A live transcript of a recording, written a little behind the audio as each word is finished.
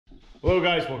Hello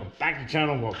guys, welcome back to the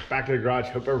channel, welcome back to the garage.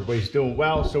 Hope everybody's doing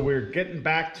well. So we're getting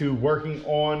back to working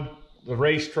on the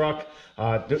race truck,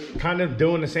 kind of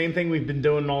doing the same thing we've been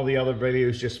doing in all the other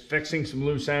videos, just fixing some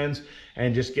loose ends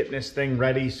and just getting this thing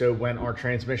ready so when our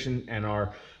transmission and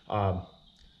our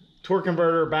torque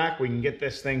converter are back, we can get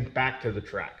this thing back to the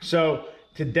track. So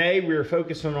today we're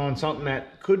focusing on something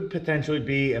that could potentially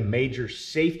be a major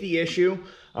safety issue.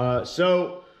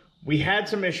 So we had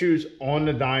some issues on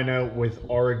the dyno with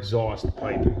our exhaust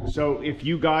piping. So if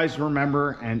you guys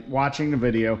remember and watching the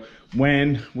video,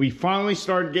 when we finally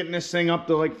started getting this thing up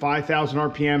to like 5,000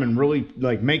 RPM and really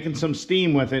like making some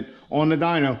steam with it on the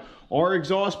dyno, our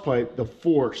exhaust pipe, the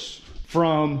force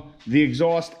from the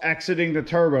exhaust exiting the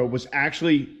turbo was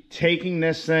actually taking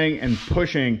this thing and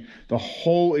pushing the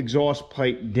whole exhaust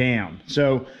pipe down.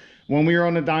 So when we were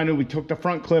on the dyno, we took the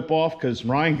front clip off because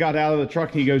Ryan got out of the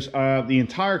truck and he goes, the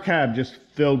entire cab just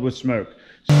filled with smoke.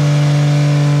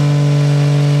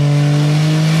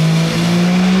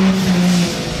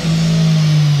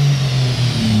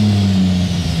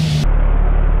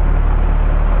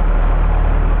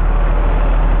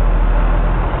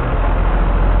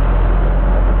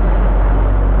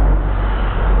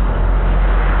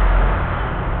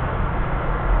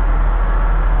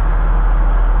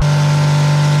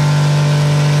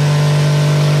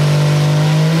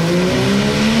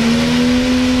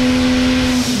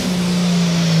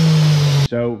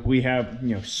 So we have,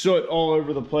 soot all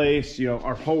over the place.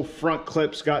 Our whole front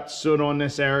clips got soot on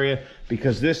this area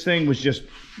because this thing was just,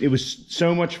 it was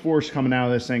so much force coming out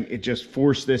of this thing. It just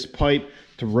forced this pipe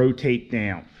to rotate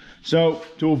down. So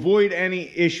to avoid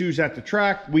any issues at the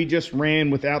track, we just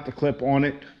ran without the clip on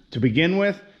it to begin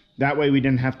with. That way we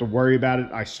didn't have to worry about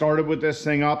it. I started with this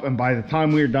thing up, and by the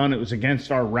time we were done, it was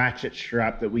against our ratchet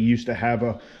strap that we used to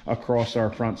have across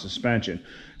our front suspension.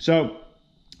 So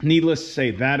needless to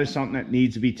say, that is something that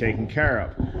needs to be taken care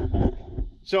of.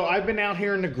 So I've been out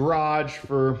here in the garage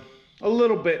for a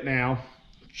little bit now,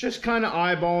 just kind of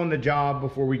eyeballing the job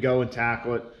before we go and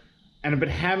tackle it. And I've been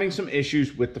having some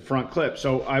issues with the front clip.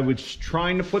 So I was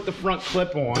trying to put the front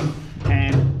clip on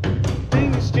and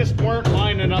things just weren't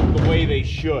lining up the way they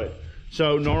should.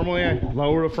 So normally I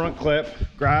lower the front clip,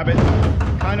 grab it,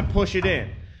 kind of push it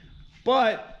in.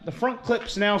 But the front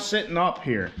clip's now sitting up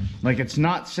here. Like, it's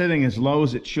not sitting as low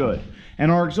as it should.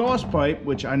 And our exhaust pipe,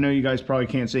 which I know you guys probably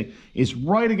can't see, is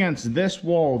right against this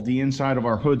wall of the inside of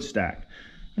our hood stack.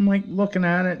 I'm like looking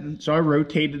at it, and so I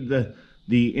rotated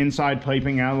the inside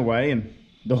piping out of the way and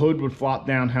the hood would flop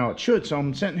down how it should. So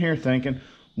I'm sitting here thinking,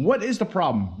 what is the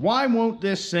problem? Why won't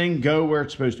this thing go where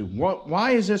it's supposed to?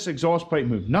 Why is this exhaust pipe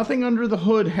moved? Nothing under the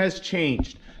hood has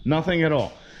changed. Nothing at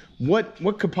all.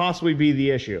 What could possibly be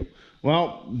the issue?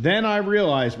 Well, then I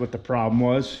realized what the problem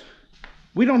was.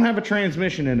 We don't have a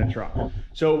transmission in the truck.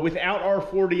 So without our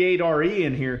 48RE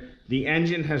in here, the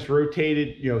engine has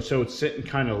rotated, so it's sitting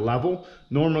kind of level.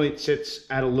 Normally it sits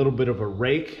at a little bit of a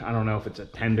rake. I don't know if it's a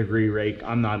 10-degree rake.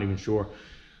 I'm not even sure.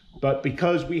 But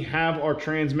because we have our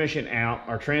transmission out,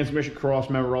 our transmission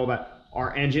cross member, all that,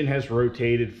 our engine has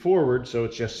rotated forward, so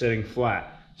it's just sitting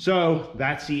flat. So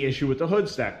that's the issue with the hood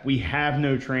stack. We have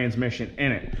no transmission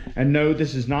in it. And no,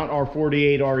 this is not our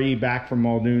 48RE back from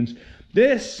Muldoon's.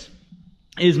 This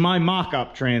is my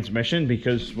mock-up transmission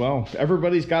because, well,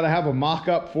 everybody's got to have a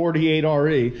mock-up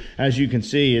 48RE. As you can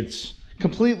see, it's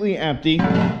completely empty.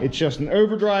 It's just an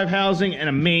overdrive housing and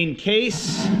a main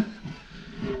case.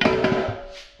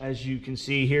 As you can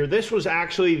see here, this was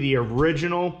actually the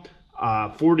original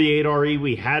 48RE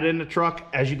we had in the truck.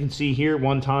 As you can see here,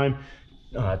 one time,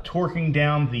 torquing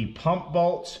down the pump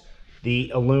bolts,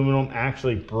 the aluminum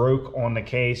actually broke on the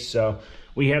case, so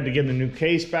we had to get a new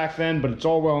case back then. But it's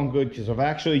all well and good because I've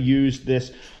actually used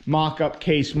this mock-up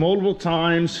case multiple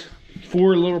times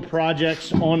for little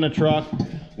projects on the truck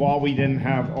while we didn't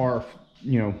have our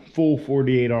full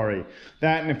 48RE.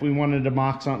 That, and if we wanted to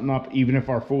mock something up, even if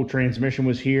our full transmission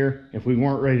was here, if we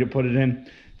weren't ready to put it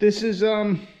in, this is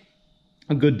a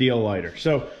good deal lighter.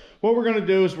 So what we're going to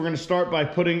do is we're going to start by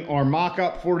putting our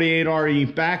mock-up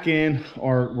 48RE back in,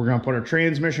 or we're going to put our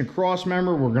transmission cross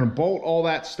member. We're going to bolt all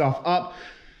that stuff up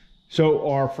so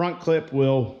our front clip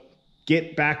will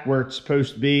get back where it's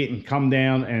supposed to be and come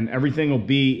down, and everything will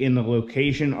be in the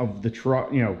location of the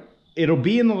truck. It'll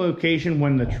be in the location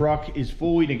when the truck is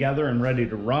fully together and ready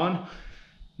to run.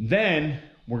 Then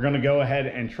we're going to go ahead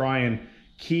and try and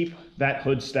keep that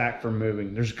hood stack from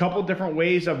moving. There's a couple different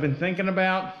ways I've been thinking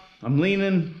about. I'm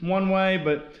leaning one way,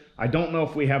 but I don't know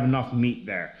if we have enough meat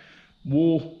there.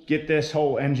 We'll get this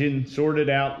whole engine sorted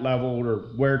out, leveled, or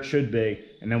where it should be,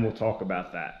 and then we'll talk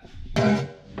about that.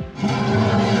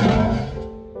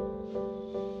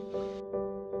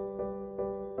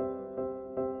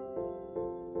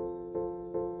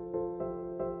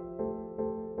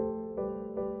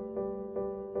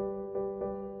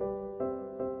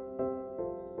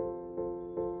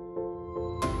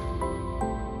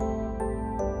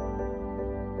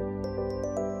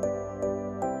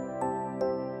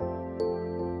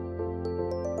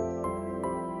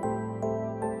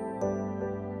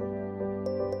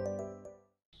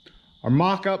 Our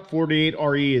mock-up 48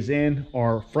 RE is in.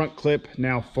 Our front clip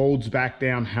now folds back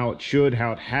down how it should,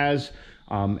 how it has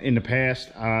in the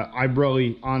past. I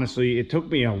really, honestly, it took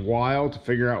me a while to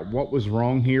figure out what was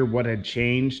wrong here, what had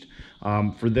changed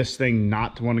for this thing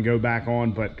not to want to go back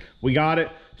on, but we got it.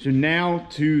 So now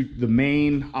to the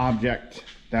main object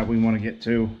that we want to get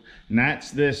to, and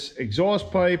that's this exhaust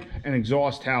pipe and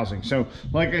exhaust housing. So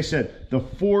like I said, the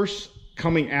force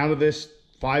coming out of this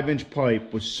 5-inch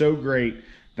pipe was so great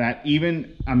that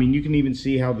even, I mean, you can even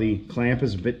see how the clamp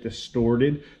is a bit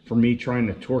distorted for me trying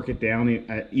to torque it down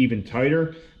even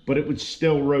tighter, but it would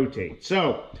still rotate.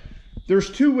 So there's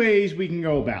two ways we can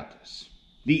go about this: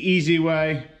 the easy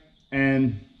way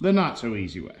and the not so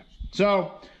easy way.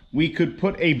 So we could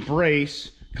put a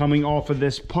brace coming off of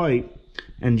this pipe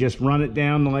and just run it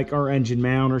down to like our engine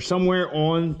mount or somewhere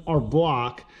on our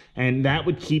block, and that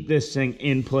would keep this thing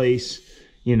in place,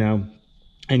 you know,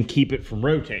 and keep it from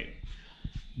rotating.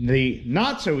 The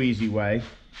not so easy way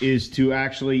is to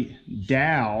actually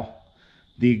dowel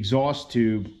the exhaust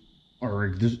tube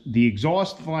or the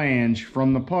exhaust flange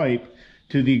from the pipe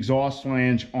to the exhaust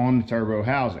flange on the turbo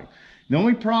housing. The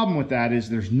only problem with that is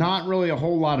there's not really a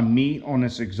whole lot of meat on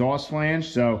this exhaust flange.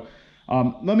 So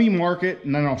let me mark it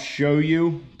and then I'll show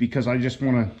you, because I just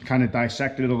want to kind of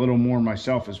dissect it a little more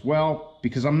myself as well,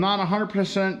 because I'm not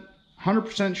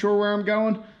 100% sure where I'm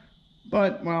going.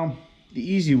 But, well, the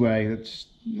easy way, that's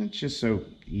just so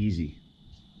easy.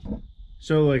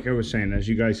 So like I was saying, as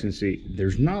you guys can see,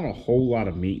 there's not a whole lot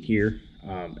of meat here.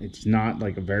 It's not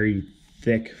like a very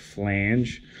thick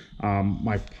flange.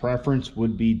 My preference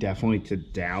would be definitely to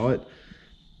dowel it,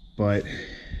 but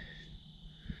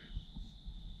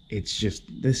it's just,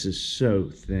 this is so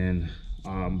thin.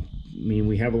 I mean,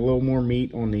 we have a little more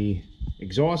meat on the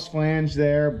exhaust flange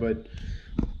there, but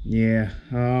yeah.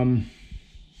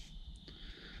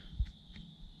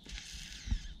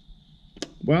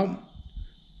 Well,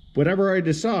 whatever I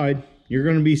decide, you're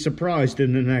going to be surprised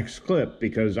in the next clip,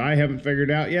 because I haven't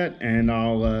figured out yet, and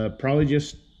I'll probably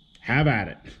just have at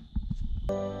it.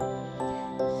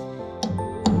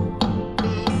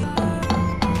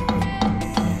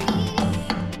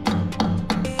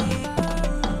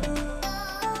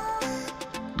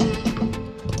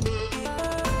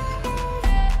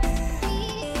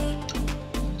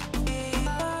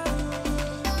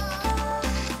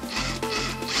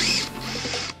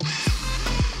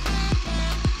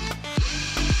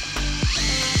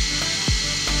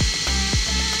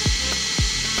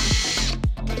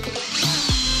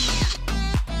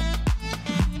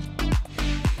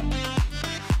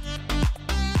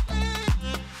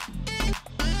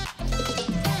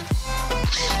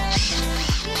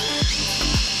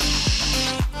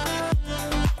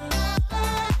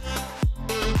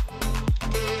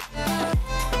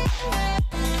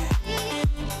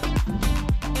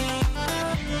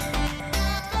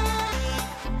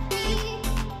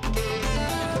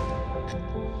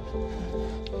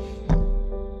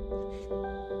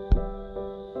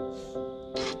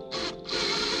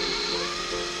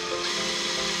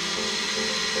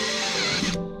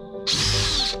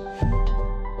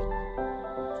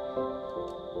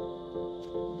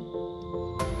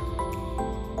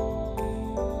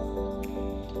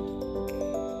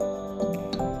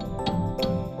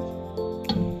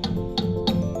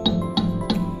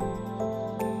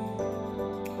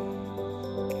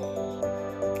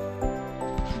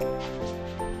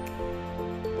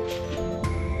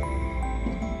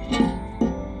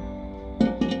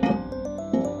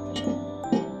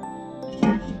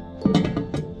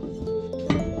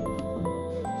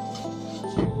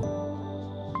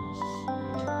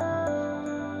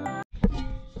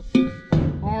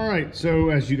 Alright, so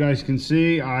as you guys can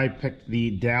see, I picked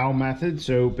the dowel method.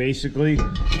 So basically,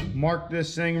 mark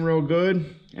this thing real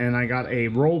good, and I got a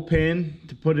roll pin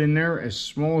to put in there as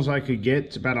small as I could get.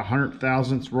 It's about a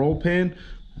 100,000th roll pin.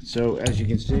 So as you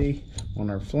can see on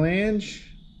our flange,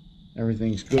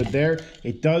 everything's good there.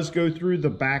 It does go through the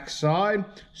back side.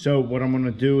 So what I'm going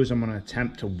to do is I'm going to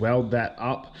attempt to weld that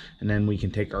up, and then we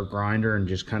can take our grinder and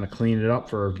just kind of clean it up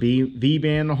for a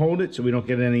V-band to hold it, so we don't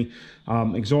get any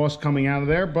exhaust coming out of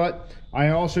there. But I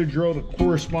also drilled a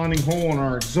corresponding hole in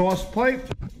our exhaust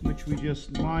pipe, which we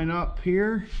just line up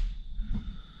here,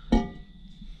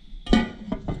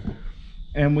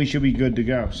 and we should be good to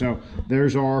go. So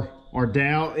there's our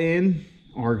dowel in.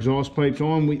 Our exhaust pipe's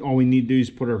on. All we need to do is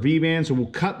put our V-band. So we'll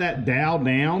cut that dowel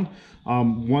down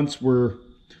once we're,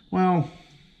 well,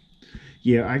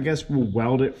 yeah, I guess we'll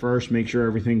weld it first, make sure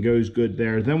everything goes good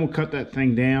there. Then we'll cut that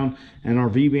thing down, and our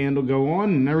V-band will go on,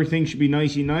 and everything should be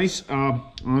nicey nice.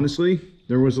 Honestly,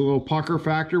 there was a little pucker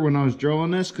factor when I was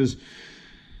drilling this, because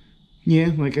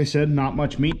Yeah, like I said, not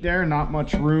much meat there, not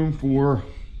much room for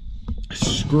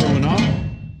screwing up.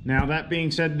 Now that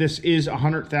being said, this is a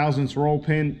 100 thousandths roll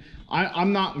pin.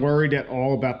 I'm not worried at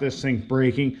all about this thing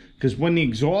breaking, because when the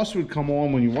exhaust would come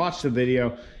on, when you watch the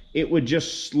video, it would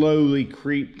just slowly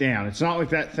creep down. It's not like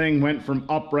that thing went from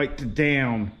upright to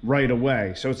down right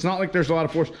away. So it's not like there's a lot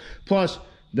of force. Plus,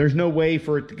 there's no way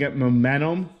for it to get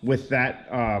momentum with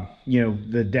that, you know,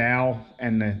 the dowel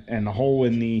and the hole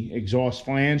in the exhaust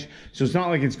flange. So it's not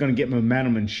like it's going to get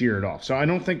momentum and shear it off. So I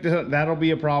don't think that'll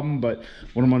be a problem. But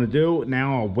what I'm going to do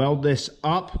now, I'll weld this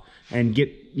up and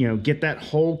get that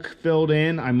hole filled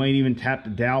in. I might even tap the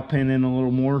dowel pin in a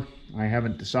little more. I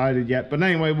haven't decided yet. But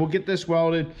anyway, we'll get this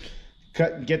welded,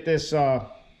 get this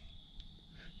roll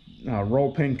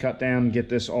pin cut down, get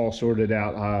this all sorted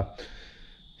out.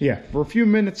 Yeah, for a few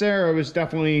minutes there, I was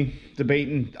definitely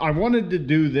debating. I wanted to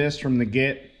do this from the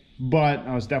get, but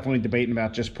I was definitely debating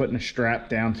about just putting a strap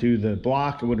down to the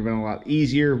block. It would have been a lot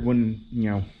easier. Wouldn't,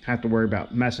 you know, have to worry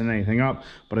about messing anything up.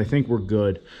 But I think we're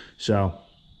good. So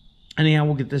anyhow,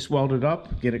 we'll get this welded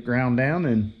up, get it ground down,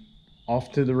 and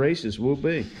off to the races we'll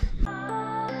be.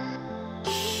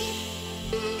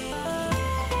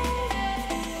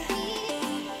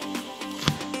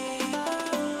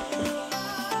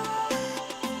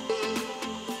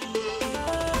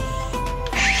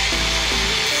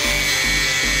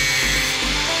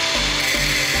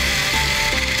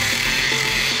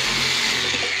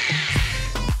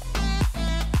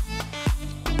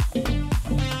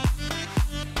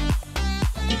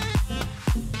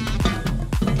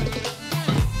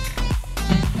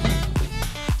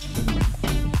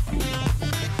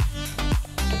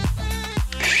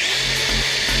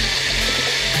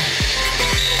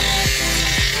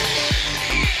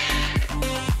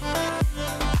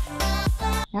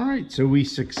 So we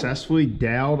successfully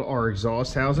doweled our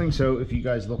exhaust housing. So if you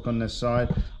guys look on this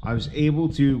side, I was able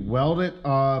to weld it,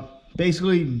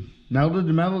 basically melted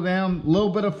the metal down, a little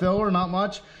bit of filler, not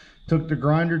much. Took the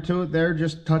grinder to it there,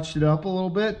 just touched it up a little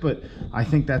bit, but I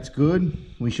think that's good.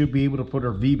 We should be able to put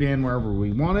our V-band wherever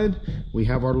we wanted. We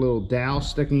have our little dowel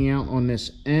sticking out on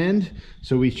this end,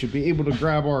 so we should be able to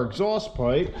grab our exhaust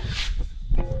pipe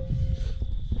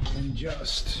and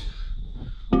just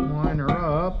line her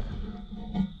up.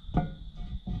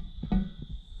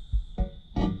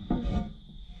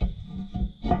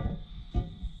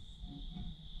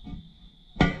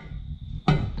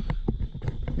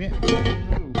 Yeah.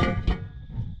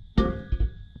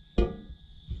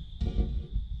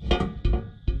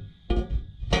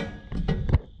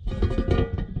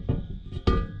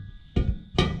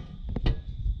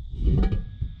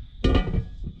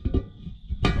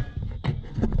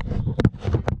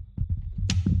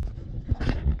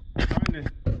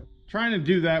 Trying to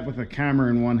do that with a camera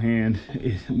in one hand,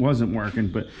 it wasn't working,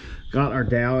 but got our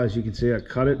dowel. As you can see, I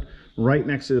cut it right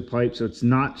next to the pipe so it's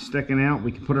not sticking out.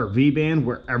 We can put our V-band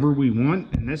wherever we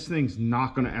want, and this thing's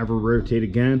not going to ever rotate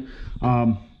again.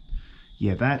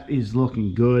 Yeah, that is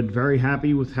looking good. Very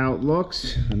happy with how it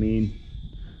looks. I mean,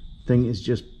 thing is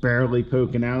just barely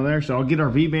poking out of there. So I'll get our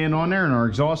V-band on there, and our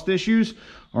exhaust issues,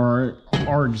 or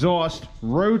our exhaust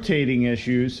rotating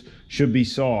issues, should be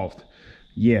solved.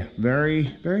 Yeah, very,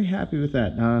 very happy with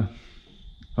that.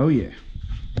 Oh yeah.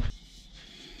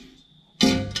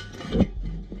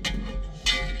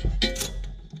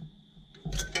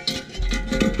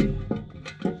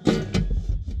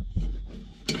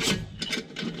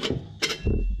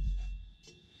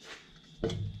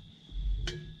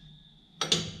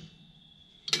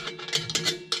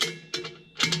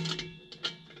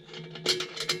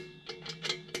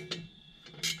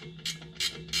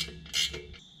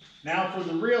 Now for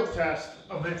the real test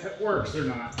of if it works or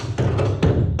not.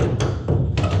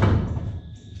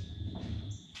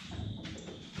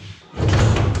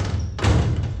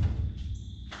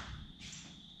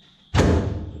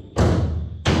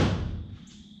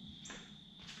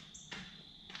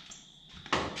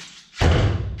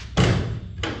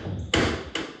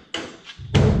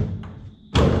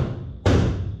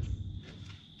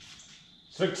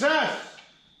 Success!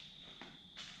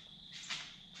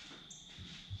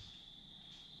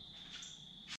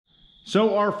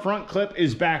 So our front clip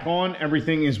is back on.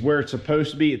 Everything is where it's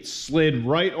supposed to be. It slid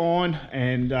right on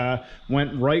and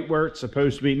went right where it's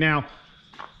supposed to be. Now,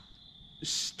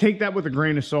 take that with a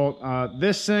grain of salt.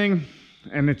 This thing,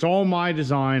 and it's all my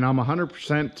design. I'm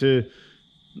 100% to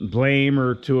blame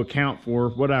or to account for,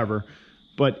 whatever.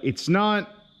 But it's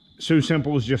not so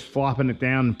simple as just flopping it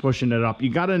down and pushing it up. You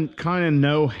got to kind of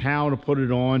know how to put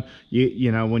it on.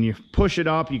 You know, when you push it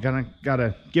up, you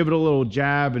gotta give it a little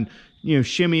jab and, you know,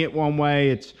 shimmy it one way.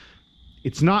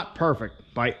 It's not perfect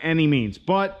by any means,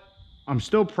 but I'm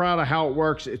still proud of how it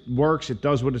works. It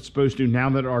does what it's supposed to. Now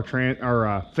that our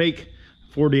fake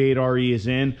 48RE is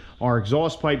in, our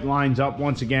exhaust pipe lines up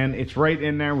once again. It's right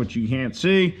in there, which you can't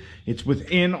see. It's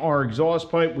within our exhaust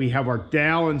pipe. We have our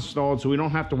dowel installed, so we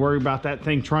don't have to worry about that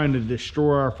thing trying to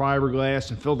destroy our fiberglass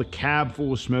and fill the cab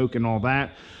full of smoke and all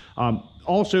that.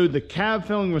 Also, the cab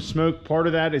filling with smoke, part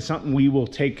of that is something we will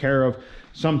take care of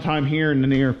sometime here in the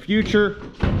near future,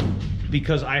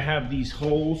 because I have these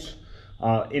holes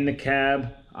in the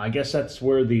cab. I guess that's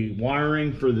where the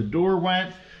wiring for the door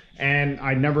went, and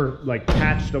I never like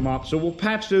patched them up. So we'll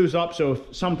patch those up, so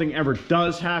if something ever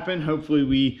does happen, hopefully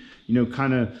we, you know,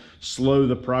 kind of slow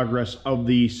the progress of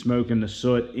the smoke and the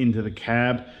soot into the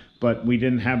cab. But we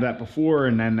didn't have that before,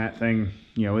 and then that thing,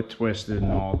 you know, it twisted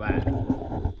and all that.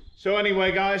 So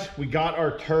anyway, guys, we got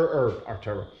our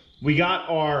turbo. We got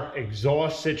our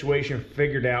exhaust situation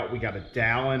figured out. We got a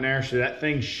dowel in there, so that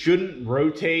thing shouldn't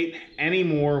rotate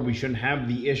anymore. We shouldn't have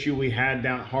the issue we had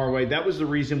down at Hardway. That was the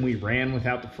reason we ran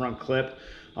without the front clip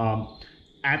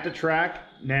at the track.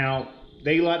 Now,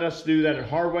 they let us do that at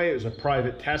Hardway. It was a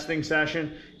private testing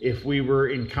session. If we were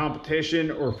in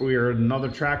competition or if we were at another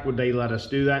track, would they let us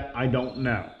do that? I don't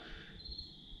know.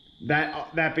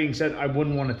 That being said, I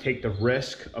wouldn't want to take the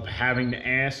risk of having to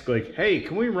ask, like, hey,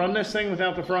 can we run this thing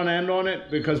without the front end on it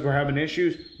because we're having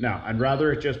issues? No, I'd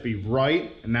rather it just be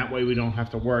right, and that way we don't have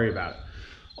to worry about it.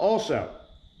 Also,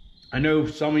 I know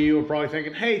some of you are probably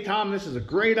thinking, hey, Tom, this is a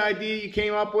great idea you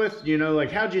came up with. You know,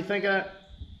 like, how'd you think of that?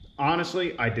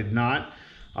 Honestly, I did not.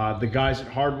 The guys at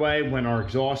Hardway, when our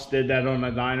exhaust did that on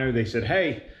the dyno, they said,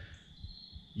 hey,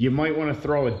 you might want to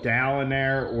throw a dowel in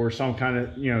there or some kind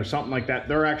of, you know, something like that.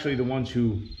 They're actually the ones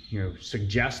who, you know,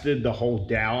 suggested the whole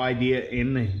dowel idea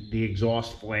in the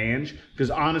exhaust flange. Because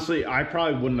honestly, I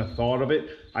probably wouldn't have thought of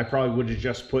it. I probably would have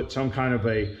just put some kind of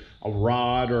a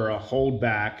rod or a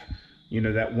holdback, you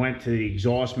know, that went to the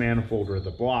exhaust manifold or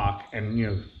the block and, you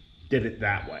know, did it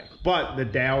that way. But the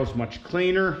dowel is much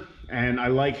cleaner, and I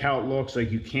like how it looks.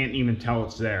 Like, you can't even tell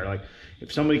it's there. Like,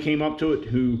 if somebody came up to it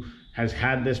who has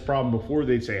had this problem before,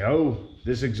 they'd say, oh,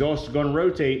 this exhaust is going to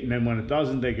rotate, and then when it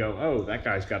doesn't, they go, oh, that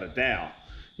guy's got a dowel,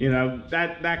 you know,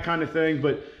 that kind of thing.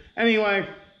 But anyway,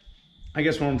 I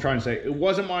guess what I'm trying to say, it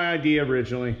wasn't my idea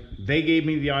originally. They gave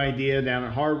me the idea down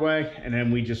at Hardway, and then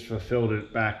we just fulfilled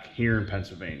it back here in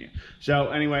Pennsylvania. So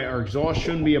anyway, our exhaust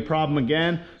shouldn't be a problem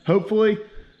again, hopefully.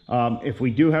 If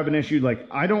we do have an issue, like,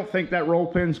 I don't think that roll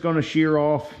pin's going to shear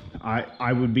off.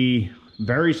 I would be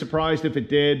very surprised if it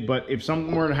did, but if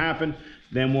something were to happen,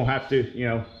 then we'll have to, you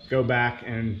know, go back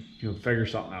and, you know, figure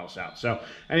something else out. So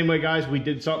anyway, guys, we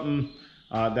did something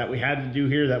that we had to do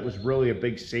here that was really a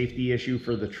big safety issue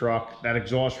for the truck. That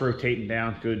exhaust rotating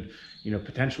down could, you know,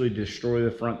 potentially destroy the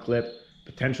front clip,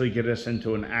 potentially get us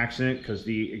into an accident because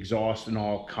the exhaust and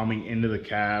all coming into the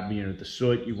cab, you know, the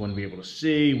soot, you wouldn't be able to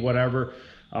see, whatever.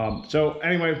 So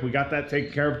anyway, we got that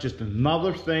taken care of. Just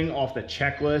another thing off the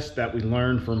checklist that we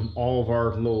learned from all of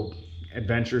our little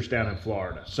adventures down in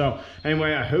Florida. So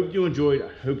anyway, I hope you enjoyed.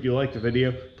 I hope you liked the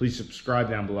video. Please subscribe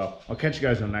down below. I'll catch you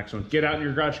guys on the next one. Get out in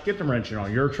your garage, get the wrenching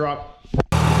on your truck.